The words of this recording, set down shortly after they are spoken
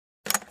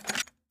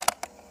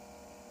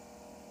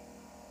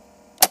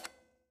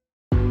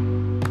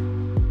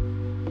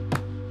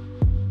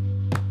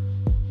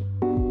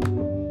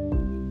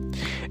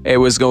Hey,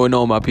 what's going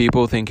on, my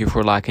people? Thank you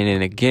for locking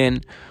in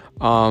again.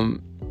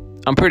 I'm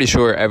pretty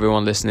sure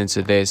everyone listening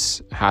to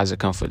this has a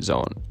comfort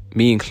zone,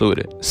 me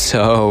included.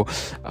 So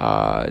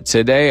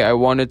today I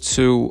wanted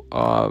to,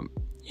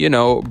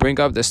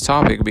 bring up this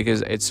topic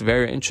because it's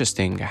very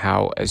interesting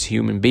how, as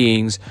human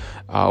beings,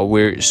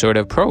 we're sort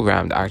of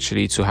programmed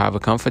actually to have a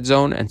comfort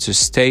zone and to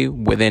stay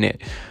within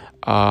it.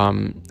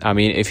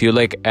 If you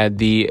look at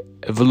the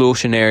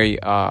evolutionary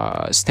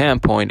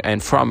standpoint,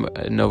 and from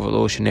an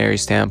evolutionary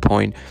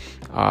standpoint,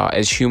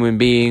 as human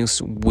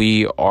beings,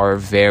 we are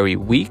very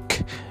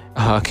weak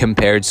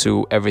compared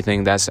to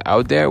everything that's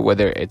out there,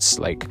 whether it's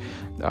like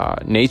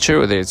nature,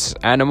 whether it's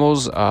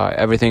animals.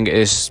 Everything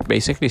is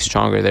basically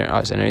stronger than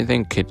us, and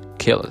anything could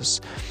kill us.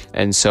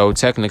 And so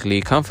technically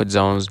comfort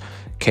zones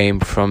came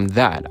from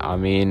that.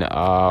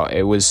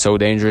 It was so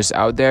dangerous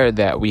out there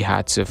that we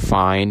had to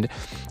find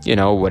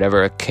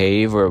whatever, a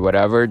cave or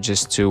whatever,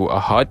 just to a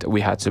hut. We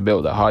had to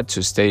build a hut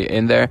to stay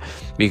in there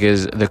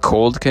because the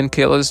cold can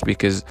kill us,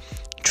 because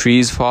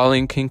trees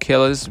falling can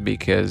kill us,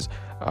 because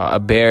a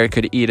bear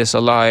could eat us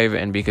alive,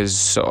 and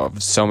because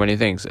of so many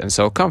things. And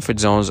so comfort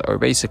zones are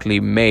basically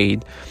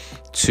made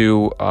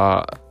to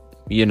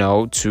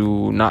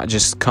to not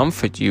just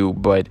comfort you,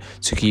 but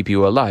to keep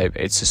you alive.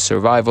 It's a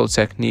survival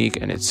technique,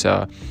 and it's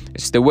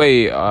the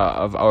way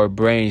of our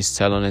brains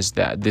telling us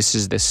that this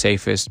is the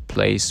safest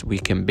place we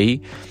can be.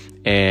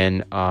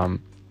 And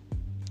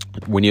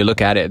when you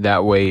look at it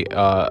that way,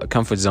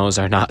 comfort zones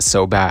are not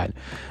so bad.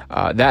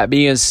 That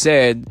being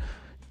said,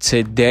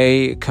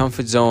 today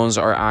comfort zones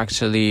are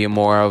actually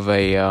more of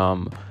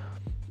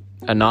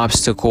an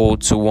obstacle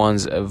to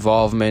one's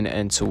involvement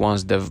and to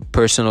one's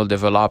personal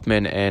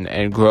development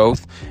and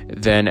growth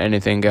than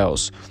anything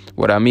else.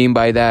 What I mean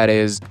by that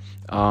is,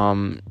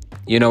 a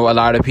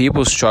lot of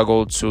people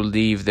struggle to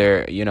leave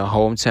their,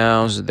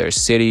 hometowns, their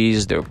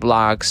cities, their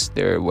blocks,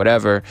 their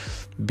whatever,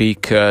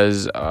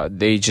 because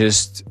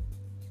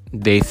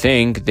they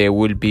think they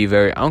would be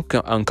very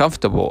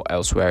uncomfortable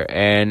elsewhere.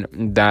 And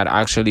that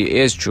actually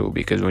is true,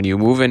 because when you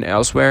move in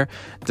elsewhere,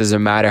 it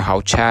doesn't matter how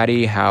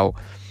chatty, how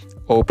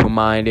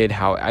open-minded,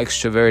 how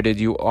extroverted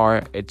you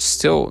are, it's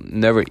still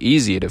never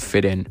easy to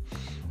fit in,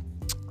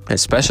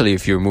 especially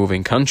if you're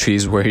moving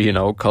countries where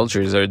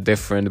cultures are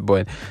different.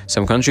 But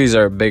some countries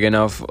are big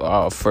enough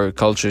for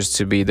cultures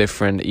to be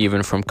different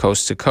even from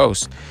coast to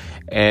coast.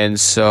 And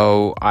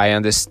so I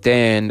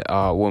understand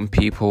when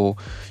people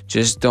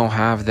just don't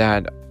have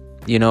that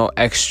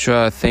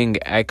extra thing,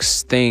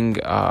 X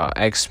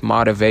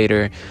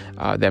motivator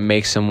that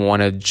makes them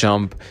want to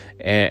jump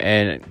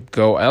and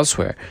go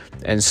elsewhere.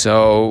 And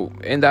so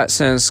in that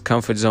sense,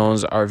 comfort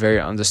zones are very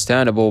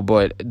understandable,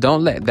 but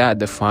don't let that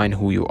define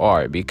who you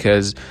are,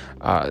 because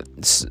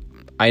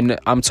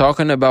I'm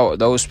talking about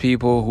those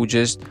people who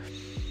just,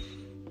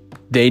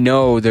 they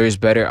know there's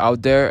better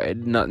out there,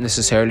 not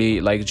necessarily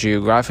like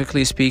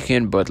geographically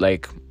speaking, but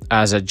like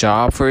as a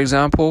job, for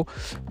example,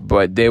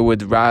 but they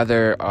would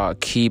rather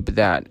keep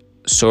that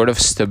sort of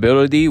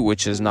stability,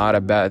 which is not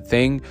a bad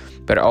thing,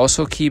 but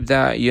also keep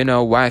that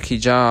wacky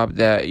job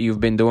that you've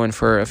been doing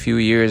for a few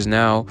years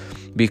now,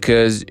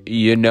 because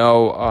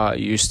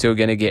you're still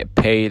gonna get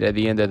paid at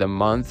the end of the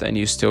month, and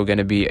you're still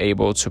gonna be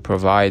able to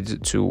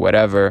provide to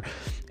whatever.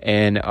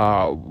 And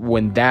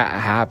when that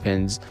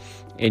happens,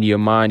 in your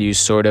mind you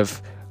sort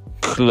of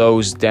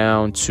close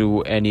down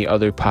to any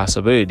other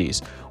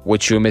possibilities.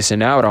 What you're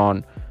missing out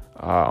on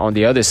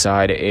the other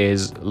side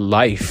is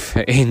life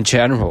in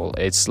general.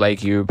 It's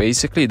like you're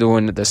basically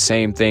doing the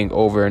same thing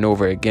over and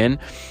over again,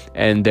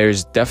 and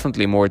there's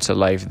definitely more to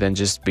life than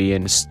just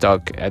being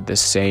stuck at the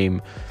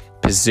same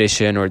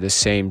position or the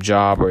same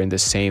job or in the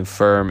same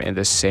firm in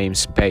the same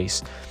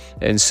space.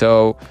 And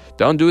so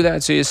don't do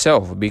that to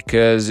yourself,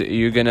 because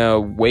you're gonna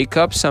wake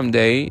up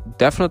someday,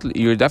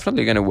 you're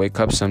definitely gonna wake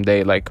up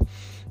someday, like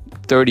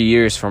 30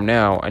 years from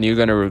now, and you're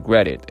gonna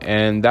regret it.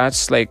 And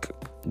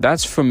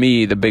that's for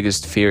me the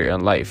biggest fear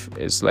in life.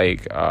 Is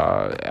like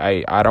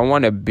I don't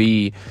want to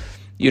be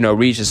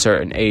reach a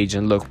certain age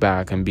and look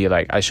back and be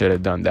like, I should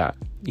have done that.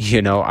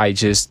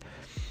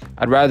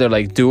 I'd rather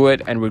like do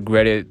it and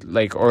regret it,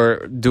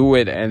 or do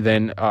it and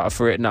then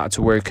for it not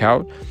to work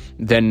out,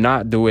 than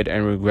not do it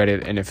and regret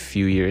it in a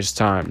few years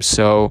time.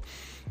 So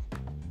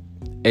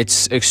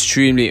it's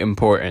extremely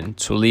important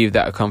to leave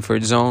that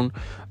comfort zone.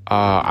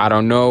 I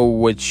don't know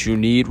what you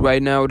need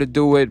right now to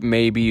do it.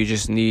 Maybe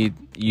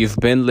you've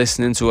been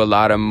listening to a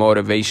lot of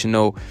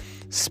motivational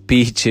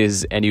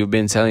speeches, and you've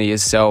been telling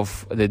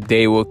yourself the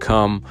day will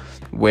come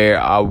where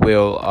I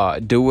will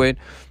do it.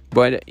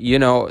 But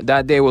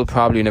that day will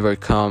probably never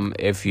come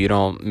if you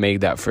don't make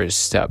that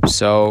first step.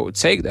 So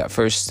take that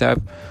first step.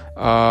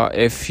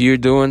 If you're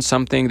doing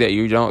something that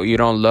you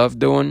don't love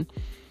doing,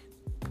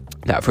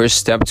 that first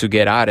step to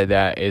get out of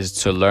that is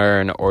to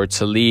learn or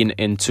to lean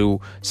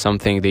into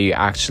something that you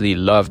actually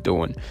love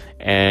doing,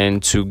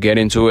 and to get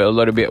into it a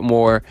little bit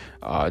more,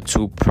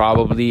 to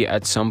probably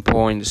at some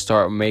point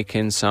start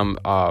making some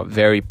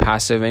very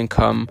passive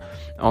income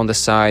on the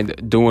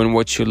side, doing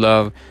what you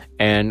love,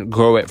 and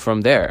grow it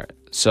from there.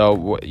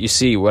 So you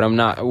see, what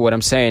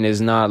I'm saying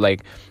is not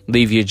like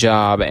leave your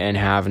job and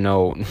have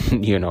no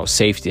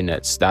safety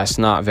nets. That's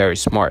not very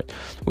smart.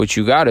 What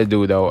you gotta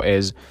do though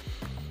is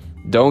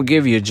don't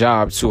give your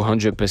job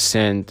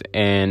 200%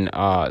 and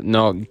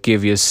not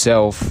give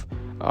yourself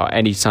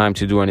any time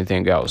to do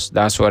anything else.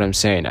 That's what I'm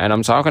saying. And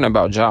I'm talking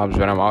about jobs,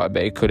 but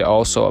it could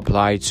also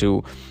apply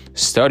to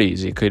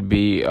studies. It could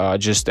be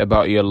just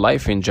about your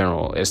life in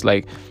general. It's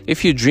like,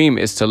 if your dream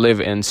is to live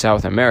in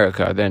South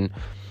America, then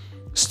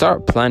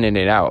start planning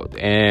it out.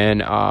 And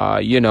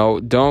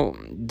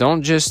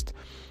don't just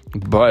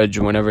budge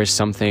whenever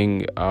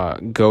something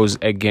goes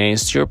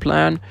against your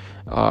plan.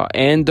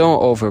 And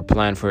don't over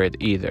plan for it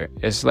either.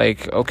 It's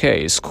like,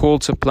 okay, it's cool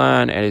to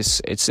plan and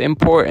it's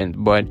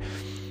important, but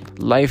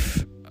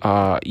life,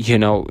 you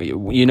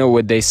know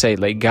what they say,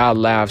 like, God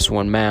laughs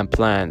when man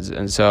plans.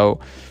 And so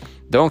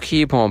don't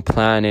keep on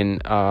planning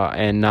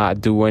and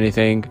not do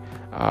anything.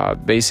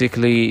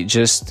 Basically,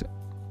 just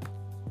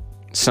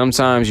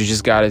sometimes you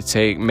just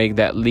gotta make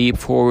that leap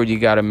forward. You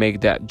gotta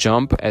make that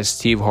jump, as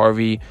Steve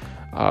Harvey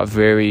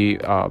very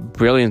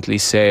brilliantly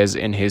says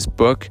in his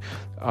book.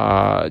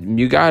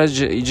 You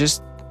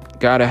just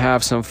gotta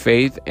have some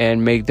faith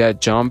and make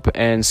that jump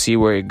and see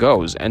where it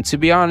goes. And to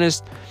be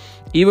honest,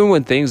 even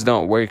when things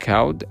don't work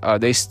out,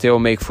 they still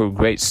make for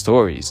great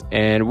stories.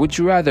 And would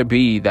you rather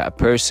be that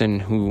person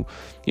who,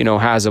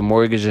 has a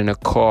mortgage and a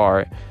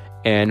car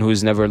and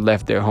who's never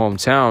left their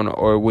hometown?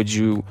 Or would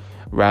you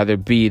rather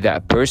be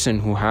that person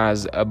who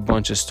has a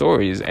bunch of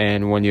stories,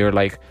 and when you're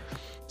like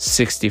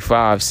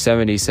 65,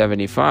 70,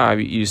 75,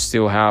 you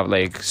still have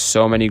like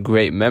so many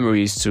great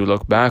memories to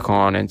look back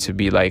on and to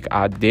be like,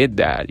 I did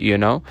that,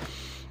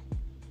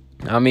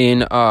 I mean,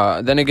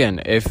 then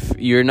again, if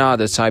you're not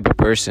the type of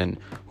person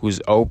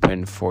who's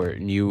open for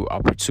new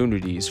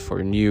opportunities,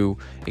 for new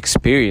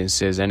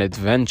experiences and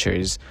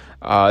adventures,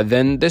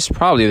 then this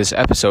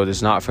episode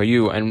is not for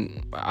you.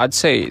 And I'd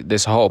say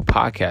this whole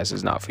podcast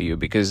is not for you,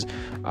 because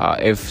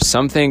if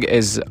something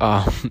is,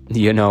 a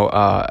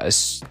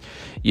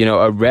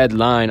red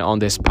line on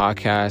this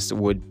podcast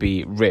would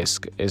be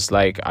risk. It's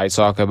like, I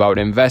talk about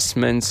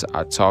investments,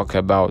 I talk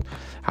about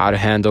how to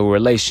handle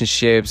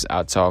relationships,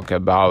 I talk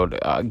about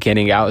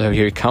getting out of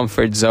your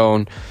comfort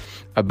zone,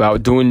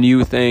 about doing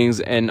new things,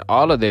 and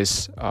all of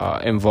this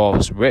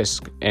involves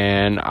risk.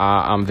 And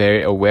I'm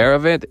very aware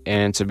of it,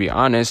 and to be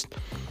honest,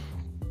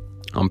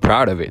 I'm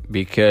proud of it,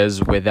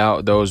 because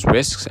without those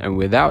risks and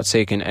without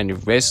taking any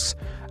risks,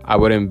 I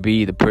wouldn't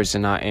be the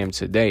person I am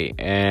today.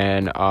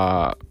 And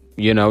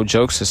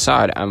jokes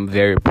aside, I'm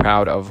very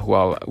proud of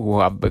who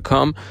I've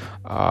become,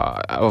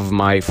 of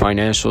my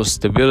financial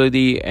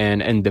stability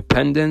and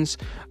independence,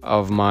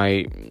 of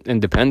my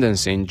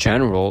independence in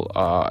general,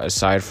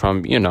 aside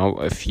from,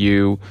 a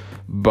few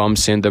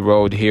bumps in the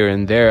road here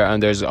and there.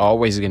 And there's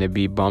always going to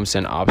be bumps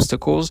and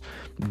obstacles,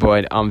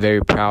 but I'm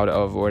very proud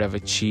of what I've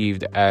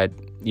achieved at,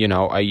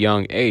 a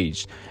young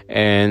age.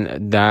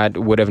 And that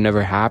would have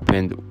never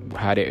happened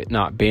had it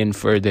not been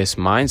for this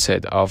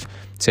mindset of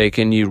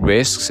taking new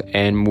risks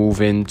and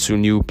moving to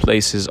new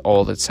places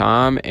all the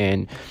time,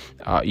 and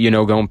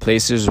going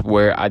places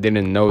where I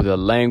didn't know the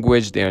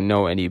language, didn't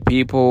know any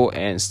people,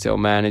 and still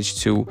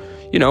managed to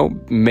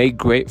make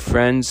great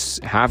friends,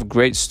 have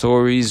great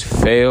stories,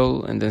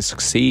 fail and then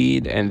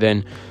succeed. And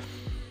then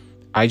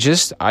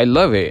I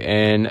love it.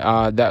 And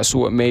that's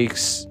what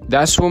makes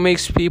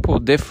people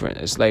different.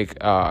 It's like,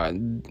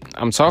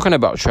 I'm talking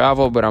about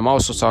travel, but I'm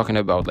also talking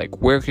about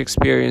like work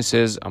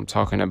experiences. I'm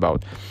talking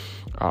about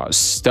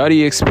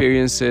study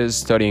experiences.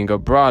 Studying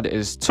abroad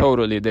is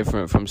totally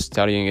different from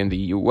studying in the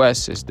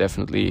US. It's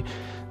definitely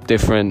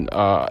different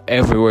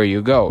everywhere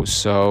you go.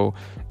 So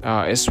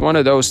it's one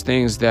of those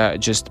things that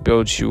just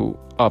builds you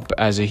up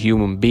as a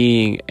human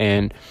being,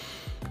 and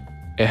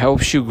it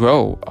helps you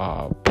grow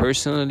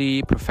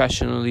personally,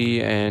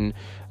 professionally, and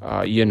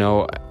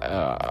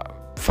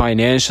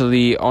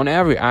financially. On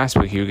every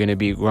aspect, you're going to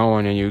be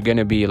growing, and you're going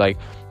to be like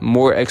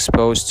more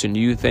exposed to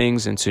new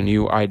things and to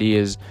new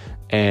ideas.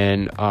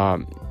 And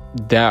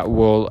that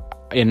will,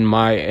 in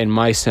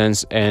my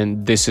sense,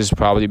 and this is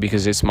probably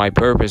because it's my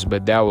purpose,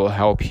 but that will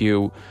help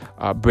you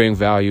bring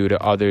value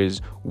to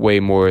others way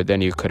more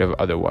than you could have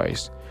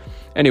otherwise.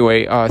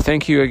 Anyway,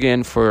 thank you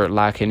again for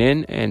locking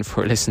in and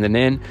for listening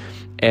in.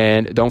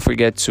 And don't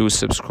forget to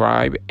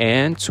subscribe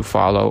and to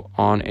follow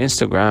on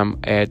Instagram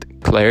at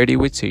Clarity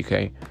with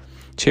TK.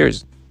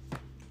 Cheers.